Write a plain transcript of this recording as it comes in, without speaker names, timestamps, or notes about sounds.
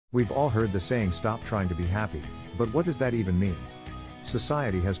We've all heard the saying, stop trying to be happy, but what does that even mean?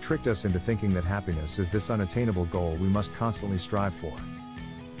 Society has tricked us into thinking that happiness is this unattainable goal we must constantly strive for.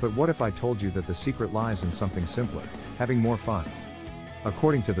 But what if I told you that the secret lies in something simpler, having more fun?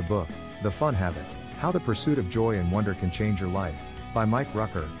 According to the book, The Fun Habit, How the Pursuit of Joy and Wonder Can Change Your Life, by Mike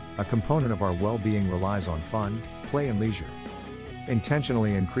Rucker, a component of our well-being relies on fun, play and leisure.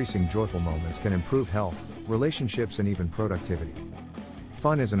 Intentionally increasing joyful moments can improve health, relationships and even productivity.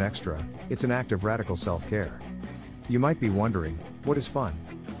 Fun isn't extra, it's an act of radical self-care. You might be wondering, what is fun?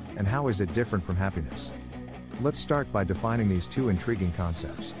 And how is it different from happiness? Let's start by defining these two intriguing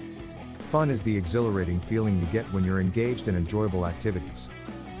concepts. Fun is the exhilarating feeling you get when you're engaged in enjoyable activities.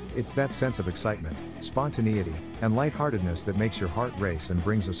 It's that sense of excitement, spontaneity, and lightheartedness that makes your heart race and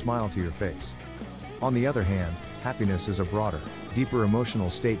brings a smile to your face. On the other hand, happiness is a broader, deeper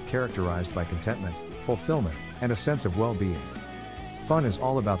emotional state characterized by contentment, fulfillment, and a sense of well-being. Fun is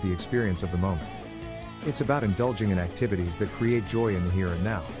all about the experience of the moment. It's about indulging in activities that create joy in the here and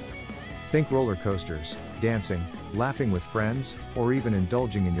now. Think roller coasters, dancing, laughing with friends, or even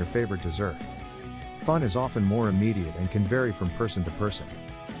indulging in your favorite dessert. Fun is often more immediate and can vary from person to person.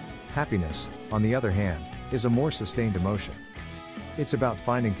 Happiness, on the other hand, is a more sustained emotion. It's about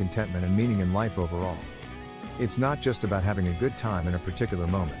finding contentment and meaning in life overall. It's not just about having a good time in a particular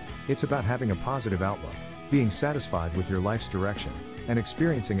moment, it's about having a positive outlook, being satisfied with your life's direction, and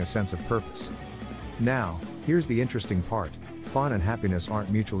experiencing a sense of purpose. Now, here's the interesting part, fun and happiness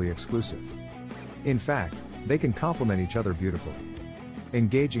aren't mutually exclusive. In fact, they can complement each other beautifully.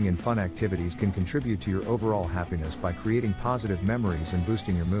 Engaging in fun activities can contribute to your overall happiness by creating positive memories and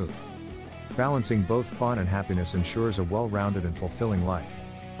boosting your mood. Balancing both fun and happiness ensures a well-rounded and fulfilling life.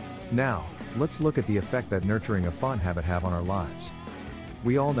 Now, let's look at the effect that nurturing a fun habit have on our lives.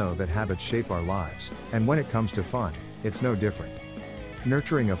 We all know that habits shape our lives, and when it comes to fun, it's no different.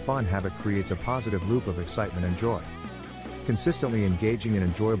 Nurturing a fun habit creates a positive loop of excitement and joy. Consistently engaging in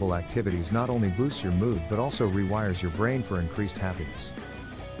enjoyable activities not only boosts your mood but also rewires your brain for increased happiness.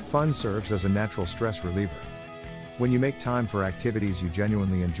 Fun serves as a natural stress reliever. When you make time for activities you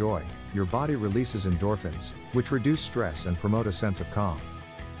genuinely enjoy, your body releases endorphins, which reduce stress and promote a sense of calm.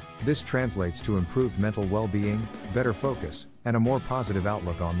 This translates to improved mental well-being, better focus, and a more positive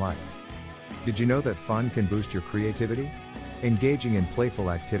outlook on life. Did you know that fun can boost your creativity? Engaging in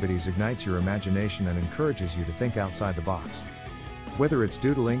playful activities ignites your imagination and encourages you to think outside the box. Whether it's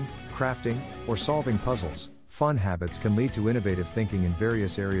doodling, crafting, or solving puzzles, fun habits can lead to innovative thinking in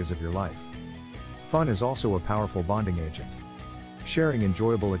various areas of your life. Fun is also a powerful bonding agent. Sharing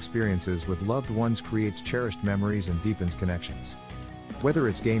enjoyable experiences with loved ones creates cherished memories and deepens connections. Whether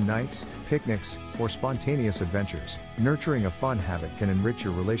it's game nights, picnics, or spontaneous adventures, nurturing a fun habit can enrich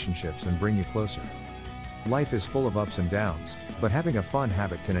your relationships and bring you closer. Life is full of ups and downs, but having a fun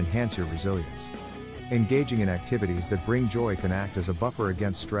habit can enhance your resilience. Engaging in activities that bring joy can act as a buffer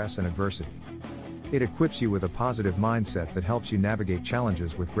against stress and adversity. It equips you with a positive mindset that helps you navigate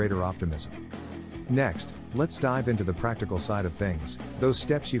challenges with greater optimism. Next, let's dive into the practical side of things, those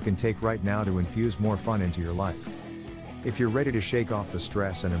steps you can take right now to infuse more fun into your life. If you're ready to shake off the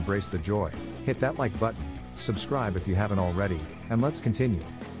stress and embrace the joy, hit that like button, subscribe if you haven't already, and let's continue.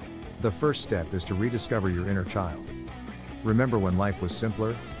 The first step is to rediscover your inner child. Remember when life was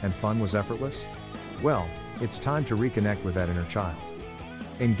simpler, and fun was effortless? Well, it's time to reconnect with that inner child.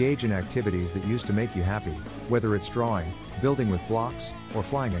 Engage in activities that used to make you happy, whether it's drawing, building with blocks, or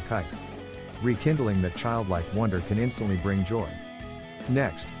flying a kite. Rekindling that childlike wonder can instantly bring joy.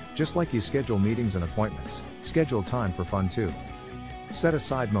 Next, just like you schedule meetings and appointments, schedule time for fun too. Set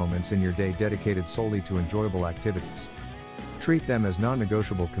aside moments in your day dedicated solely to enjoyable activities. Treat them as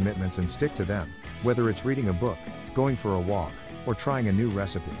non-negotiable commitments and stick to them, whether it's reading a book, going for a walk, or trying a new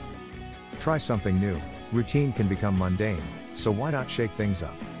recipe. Try something new. Routine can become mundane, so why not shake things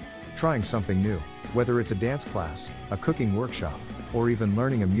up? Trying something new, whether it's a dance class, a cooking workshop, or even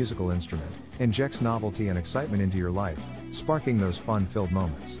learning a musical instrument, injects novelty and excitement into your life, sparking those fun-filled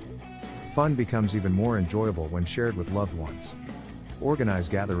moments. Fun becomes even more enjoyable when shared with loved ones. Organize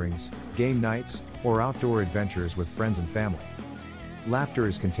gatherings, game nights, or outdoor adventures with friends and family. Laughter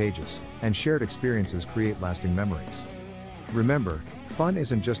is contagious, and shared experiences create lasting memories. Remember, fun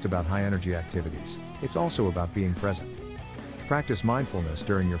isn't just about high-energy activities, it's also about being present. Practice mindfulness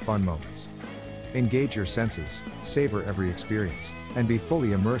during your fun moments. Engage your senses, savor every experience, and be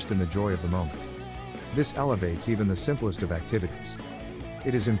fully immersed in the joy of the moment. This elevates even the simplest of activities.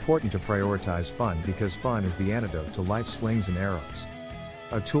 It is important to prioritize fun because fun is the antidote to life's slings and arrows.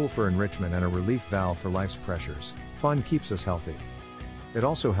 A tool for enrichment and a relief valve for life's pressures, fun keeps us healthy. It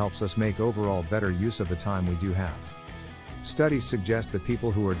also helps us make overall better use of the time we do have. Studies suggest that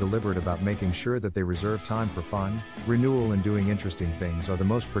people who are deliberate about making sure that they reserve time for fun, renewal, and doing interesting things are the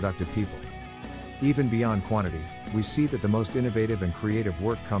most productive people. Even beyond quantity, we see that the most innovative and creative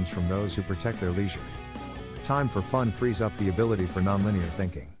work comes from those who protect their leisure. Time for fun frees up the ability for nonlinear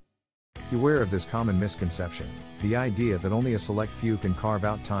thinking. Beware of this common misconception, the idea that only a select few can carve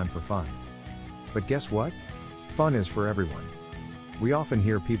out time for fun. But guess what? Fun is for everyone. We often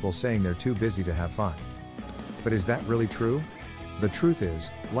hear people saying they're too busy to have fun. But is that really true? The truth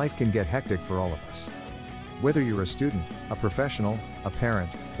is, life can get hectic for all of us. Whether you're a student, a professional, a parent,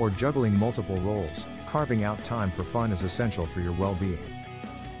 or juggling multiple roles, carving out time for fun is essential for your well-being.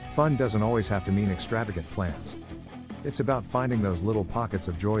 Fun doesn't always have to mean extravagant plans. It's about finding those little pockets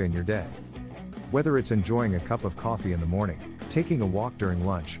of joy in your day. Whether it's enjoying a cup of coffee in the morning, taking a walk during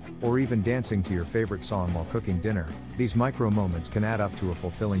lunch, or even dancing to your favorite song while cooking dinner, these micro moments can add up to a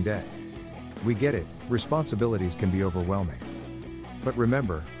fulfilling day. We get it, responsibilities can be overwhelming. But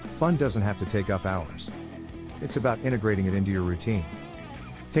remember, fun doesn't have to take up hours. It's about integrating it into your routine.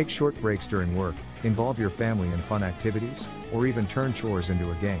 Take short breaks during work, involve your family in fun activities, or even turn chores into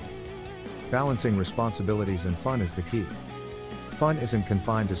a game. Balancing responsibilities and fun is the key. Fun isn't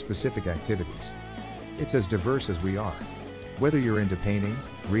confined to specific activities. It's as diverse as we are. Whether you're into painting,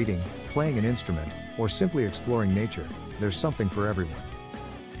 reading, playing an instrument, or simply exploring nature, there's something for everyone.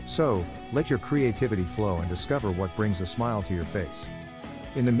 So, let your creativity flow and discover what brings a smile to your face.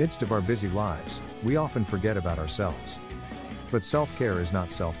 In the midst of our busy lives, we often forget about ourselves. But self-care is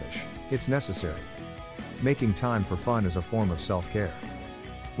not selfish, it's necessary. Making time for fun is a form of self-care.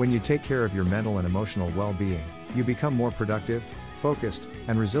 When you take care of your mental and emotional well-being, you become more productive, focused,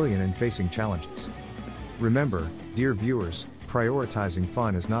 and resilient in facing challenges. Remember, dear viewers, prioritizing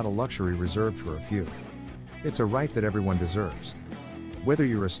fun is not a luxury reserved for a few. It's a right that everyone deserves. Whether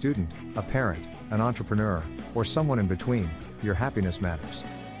you're a student, a parent, an entrepreneur, or someone in between, your happiness matters.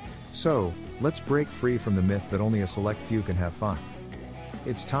 So, let's break free from the myth that only a select few can have fun.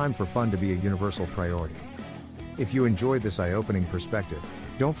 It's time for fun to be a universal priority. If you enjoyed this eye-opening perspective,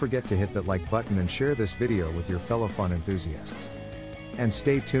 don't forget to hit that like button and share this video with your fellow fun enthusiasts. And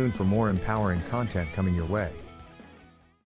stay tuned for more empowering content coming your way.